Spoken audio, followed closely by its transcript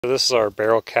This is our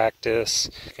barrel cactus.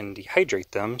 You can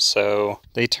dehydrate them, so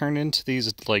they turn into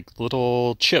these like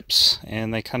little chips,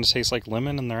 and they kind of taste like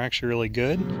lemon, and they're actually really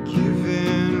good.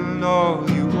 Giving all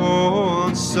you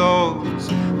old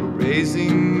souls, we're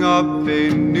raising up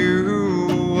a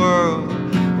new world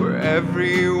where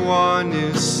everyone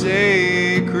is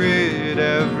sacred,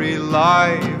 every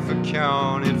life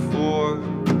accounted for.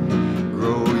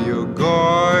 Grow your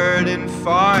garden,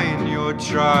 find your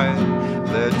tribe.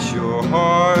 Let your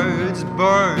hearts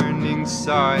burn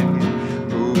inside.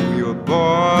 Move your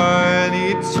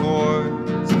body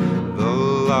towards the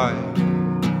light.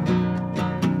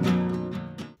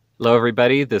 Hello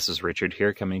everybody, this is Richard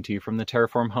here coming to you from the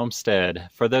Terraform Homestead.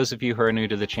 For those of you who are new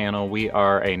to the channel, we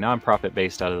are a nonprofit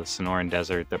based out of the Sonoran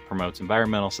Desert that promotes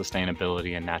environmental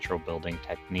sustainability and natural building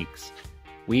techniques.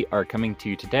 We are coming to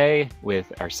you today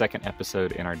with our second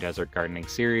episode in our desert gardening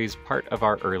series, part of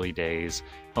our early days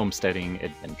homesteading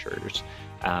adventures.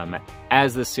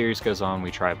 As this series goes on,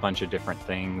 we try a bunch of different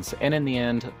things, and in the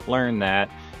end, learn that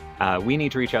we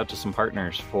need to reach out to some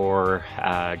partners for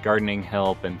gardening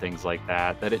help and things like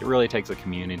that, that it really takes a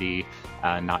community,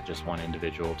 not just one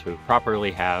individual, to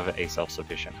properly have a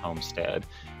self-sufficient homestead.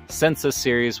 Since this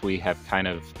series, we have kind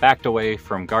of backed away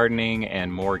from gardening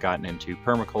and more gotten into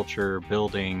permaculture,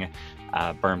 building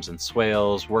berms and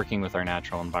swales, working with our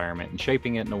natural environment and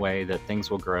shaping it in a way that things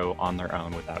will grow on their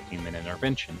own without human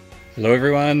intervention. Hello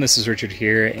everyone, this is Richard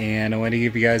here, and I want to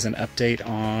give you guys an update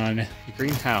on the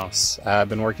greenhouse. I've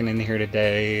been working in here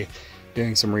today,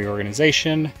 doing some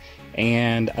reorganization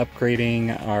and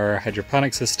upgrading our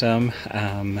hydroponic system.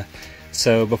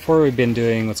 So before, we've been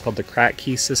doing what's called the crack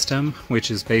key system,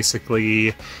 which is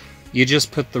basically you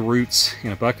just put the roots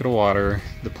in a bucket of water,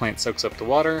 the plant soaks up the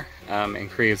water and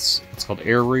creates what's called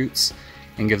air roots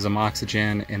and gives them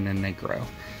oxygen, and then they grow.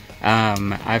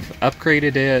 I've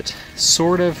upgraded it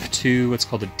sort of to what's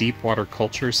called a deep water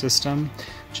culture system,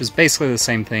 which is basically the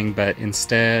same thing, but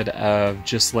instead of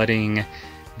just letting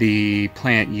the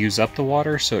plant use up the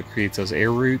water so it creates those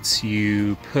air roots,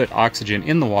 you put oxygen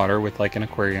in the water with like an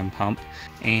aquarium pump.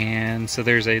 And so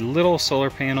there's a little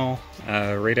solar panel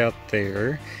right out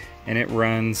there, and it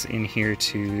runs in here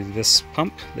to this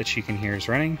pump that you can hear is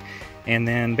running, and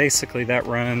then basically that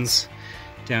runs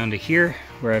down to here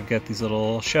where I've got these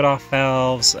little shut-off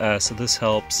valves. So this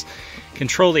helps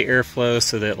control the airflow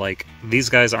so that like these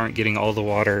guys aren't getting all the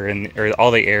water or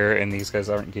all the air, and these guys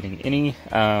aren't getting any.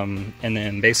 And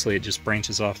then basically it just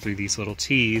branches off through these little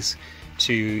T's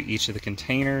to each of the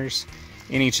containers.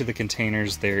 In each of the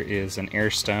containers there is an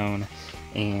air stone,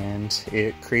 and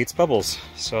it creates bubbles.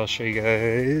 So I'll show you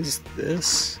guys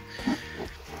this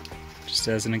just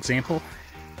as an example.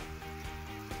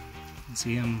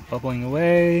 See them bubbling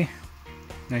away.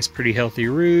 Nice, pretty healthy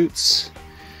roots.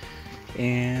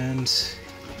 And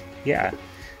yeah,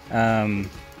 I've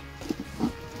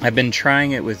been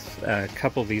trying it with a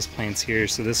couple of these plants here.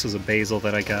 So this was a basil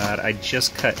that I got. I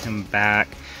just cut him back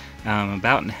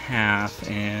about in half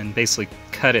and basically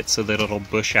cut it so that it'll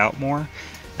bush out more.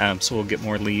 So we'll get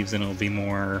more leaves and it'll be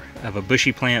more of a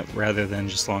bushy plant rather than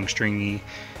just long stringy.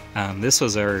 This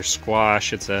was our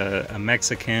squash. It's a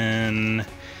Mexican,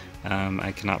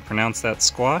 I cannot pronounce that,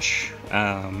 squash.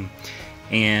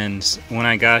 And when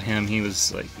I got him, he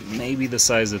was like maybe the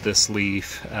size of this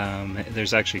leaf.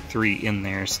 There's actually 3 in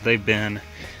there, so they've been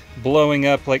blowing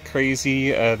up like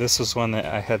crazy. This was one that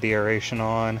I had the aeration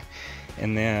on.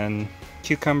 And then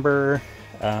cucumber,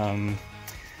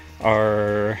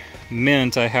 our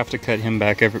mint, I have to cut him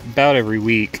back about every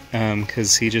week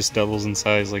because he just doubles in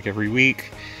size like every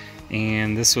week.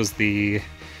 And this was the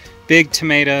big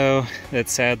tomato that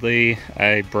sadly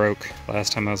I broke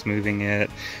last time I was moving it.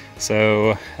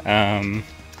 So I'm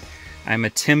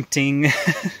attempting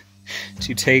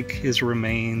to take his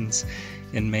remains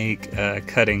and make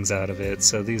cuttings out of it.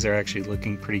 So these are actually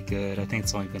looking pretty good. I think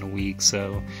it's only been a week.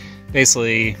 So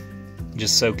basically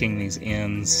just soaking these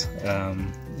ends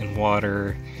in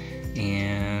water,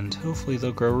 and hopefully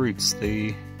they'll grow roots.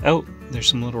 Oh, there's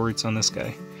some little roots on this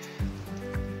guy.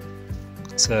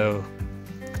 So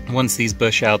once these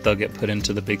bush out, they'll get put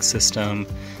into the big system.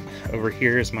 Over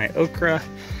here is my okra.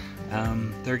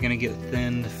 They're gonna get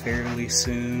thinned fairly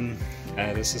soon.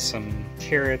 This is some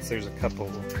carrots. There's a couple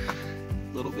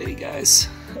little bitty guys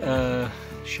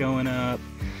showing up.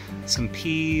 Some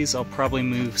peas. I'll probably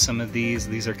move some of these.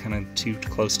 These are kind of too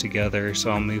close together, so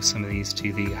I'll move some of these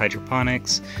to the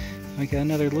hydroponics. I got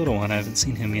another little one. I haven't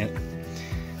seen him yet.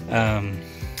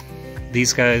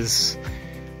 These guys,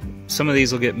 some of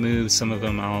these will get moved, some of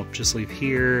them I'll just leave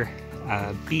here.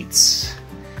 Beets,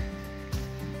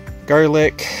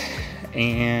 garlic,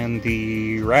 and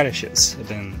the radishes have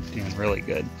been doing really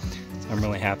good. So I'm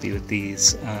really happy with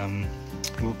these.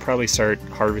 We'll probably start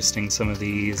harvesting some of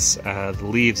these, the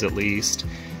leaves at least,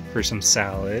 for some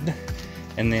salad.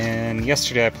 And then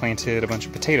yesterday I planted a bunch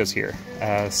of potatoes here.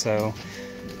 So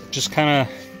just kind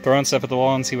of throwing stuff at the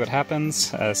wall and see what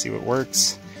happens, see what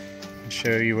works. I'll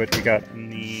show you what we got in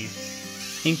the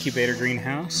incubator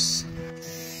greenhouse.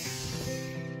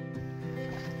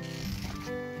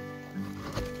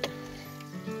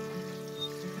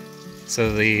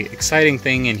 So the exciting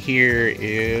thing in here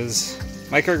is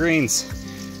microgreens.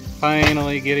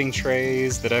 Finally getting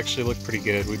trays that actually look pretty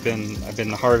good. I've been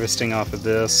harvesting off of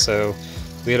this, so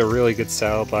we had a really good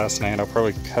salad last night. I'll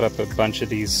probably cut up a bunch of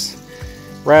these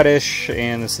radish,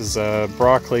 and this is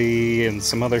broccoli and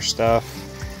some other stuff,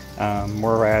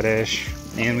 more radish,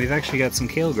 and we've actually got some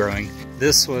kale growing.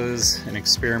 This was an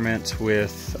experiment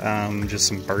with just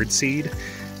some bird seed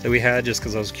that we had just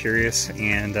because I was curious,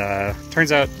 and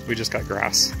turns out we just got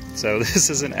grass. So this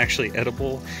isn't actually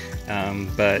edible,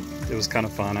 but it was kind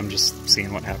of fun. I'm just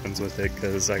seeing what happens with it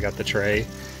because I got the tray.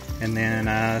 And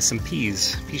then some pea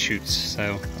shoots.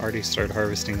 So already started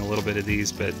harvesting a little bit of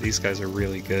these, but these guys are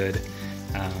really good.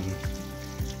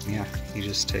 Yeah, you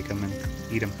just take them and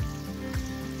eat them.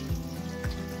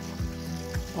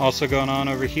 Also going on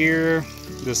over here,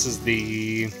 this is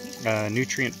the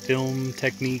nutrient film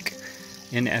technique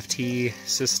NFT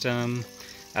system.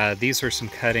 These are some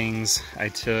cuttings I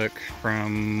took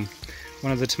from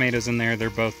one of the tomatoes in there.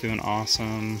 They're both doing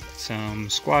awesome. Some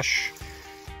squash.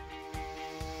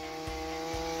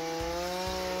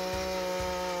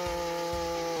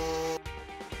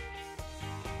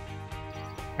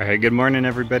 Alright, good morning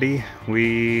everybody.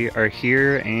 We are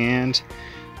here and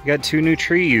we got two new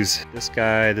trees. This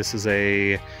guy, this is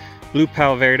a blue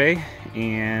palo verde,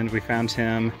 and we found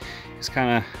him. He's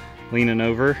kind of leaning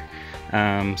over.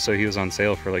 So he was on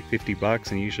sale for like 50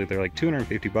 bucks, and usually they're like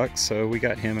 250 bucks. So we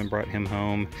got him and brought him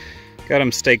home. Got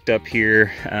him staked up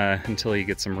here until he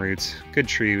gets some roots. Good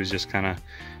tree, was just kind of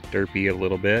derpy a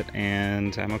little bit,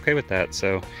 and I'm okay with that.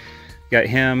 So got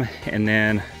him, and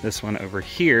then this one over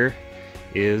here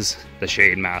is the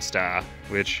Shade Master,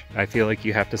 which I feel like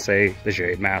you have to say the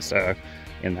Shade Master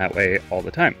in that way all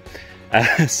the time.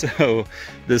 So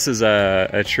this is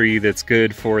a tree that's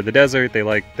good for the desert.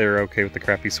 They're okay with the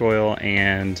crappy soil,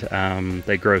 and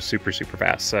they grow super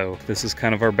fast. So this is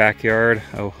kind of our backyard.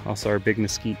 Oh, also our big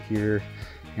mesquite here,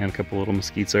 and a couple little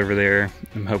mesquites over there.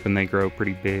 I'm hoping they grow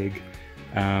pretty big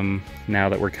now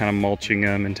that we're kind of mulching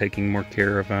them and taking more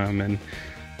care of them and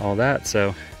all that.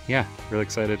 So yeah, really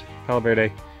excited. Palo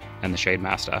Verde and the Shade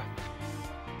Master.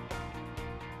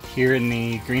 Here in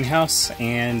the greenhouse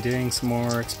and doing some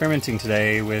more experimenting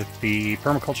today with the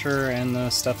permaculture and the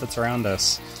stuff that's around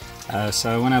us.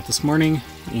 So I went out this morning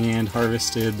and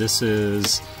harvested, this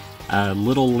is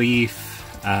little leaf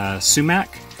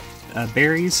sumac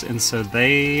berries, and so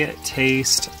they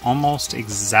taste almost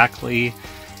exactly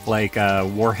like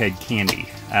warhead candy,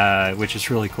 which is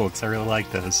really cool because I really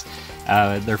like those.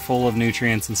 They're full of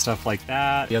nutrients and stuff like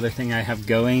that. The other thing I have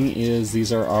going is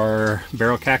these are our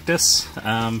barrel cactus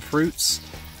fruits.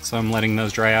 So I'm letting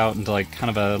those dry out into like kind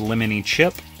of a lemony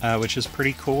chip, which is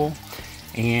pretty cool.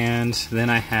 And then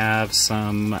I have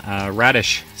some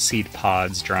radish seed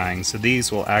pods drying. So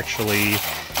these will actually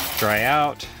dry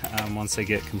out. Once they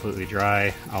get completely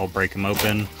dry, I'll break them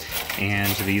open,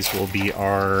 and these will be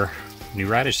our new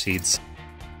radish seeds.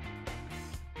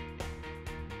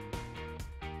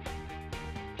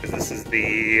 This is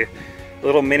the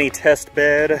little mini test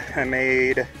bed I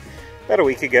made about a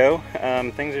week ago.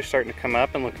 Things are starting to come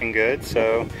up and looking good.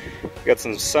 So we've got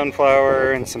some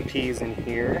sunflower and some peas in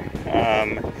here.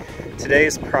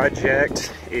 Today's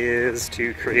project is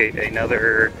to create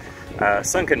another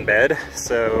sunken bed.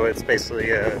 So it's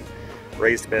basically a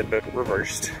raised bed but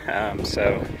reversed.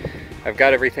 So I've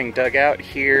got everything dug out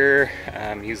here,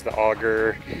 used the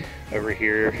auger over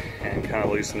here and kind of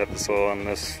loosened up the soil, and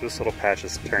this little patch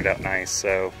has turned out nice.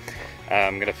 So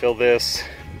I'm gonna fill this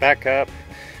back up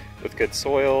with good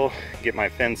soil, get my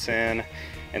fence in,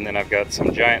 and then I've got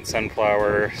some giant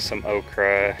sunflower, some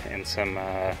okra, and some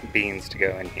beans to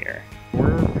go in here.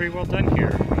 We're pretty well done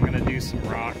here. I'm gonna do some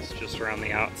rocks just around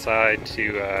the outside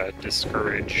to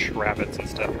discourage rabbits and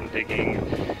stuff from digging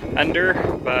under,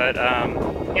 but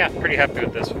yeah, pretty happy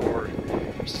with this for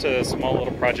just a small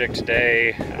little project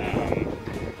today.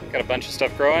 Got a bunch of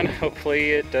stuff growing. Hopefully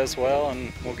it does well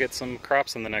and we'll get some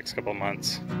crops in the next couple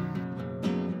months.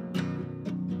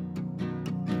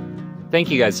 Thank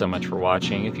you guys so much for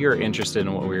watching. If you're interested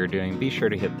in what we are doing, be sure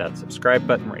to hit that subscribe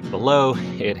button right below.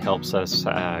 It helps us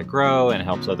grow and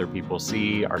helps other people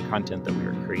see our content that we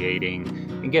are creating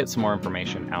and get some more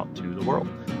information out to the world.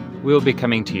 We'll be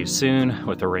coming to you soon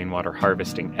with a rainwater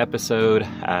harvesting episode,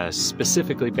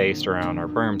 specifically based around our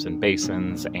berms and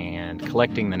basins and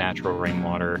collecting the natural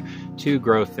rainwater to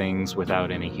grow things without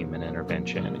any human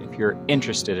intervention. If you're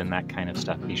interested in that kind of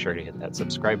stuff, be sure to hit that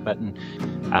subscribe button.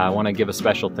 I want to give a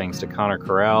special thanks to Connor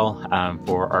Correll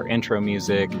for our intro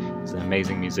music. He's an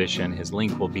amazing musician. His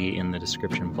link will be in the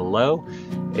description below.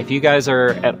 If you guys are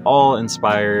at all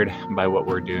inspired by what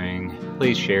we're doing,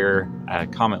 please share,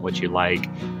 comment what you like,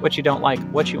 what you don't like,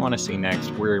 what you want to see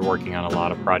next. We're working on a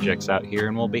lot of projects out here,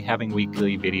 and we'll be having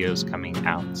weekly videos coming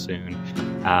out soon.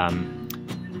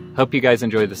 Hope you guys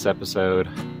enjoyed this episode.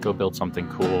 Go build something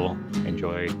cool.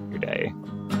 Enjoy your day.